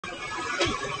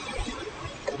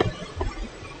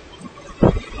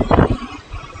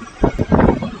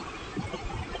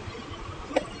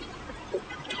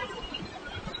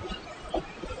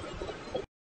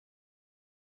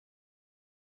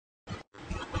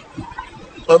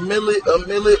A milli, a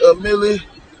milli, a milli.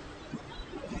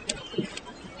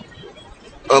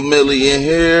 A million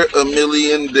here, a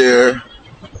million there.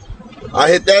 I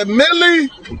hit that milli.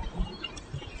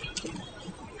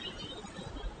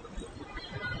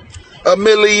 A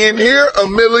million here, a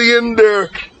million there.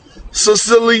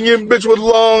 Sicilian bitch with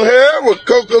long hair with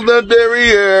coconut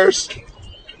derrieres.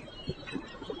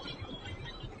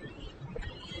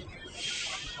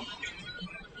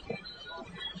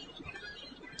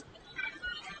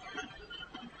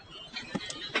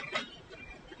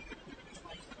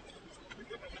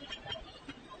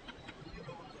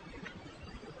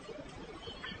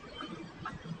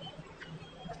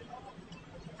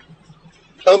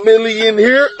 A million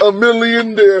here, a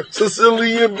million there.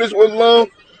 Sicilian bitch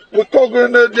with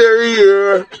coconut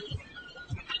derriere.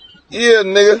 Yeah,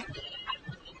 nigga.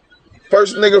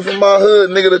 First nigga from my hood,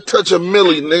 nigga, to touch a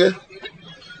milli, nigga.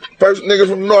 First nigga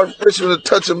from North Richmond to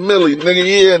touch a milli, nigga.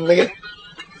 Yeah, nigga.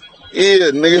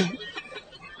 Yeah, nigga.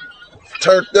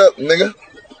 Turned up, nigga.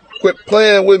 Quit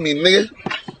playing with me, nigga.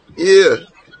 Yeah.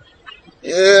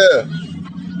 Yeah.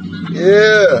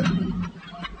 Yeah.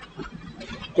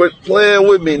 Quit playing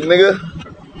with me, nigga.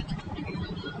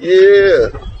 Yeah.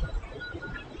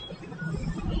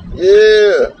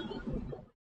 Yeah.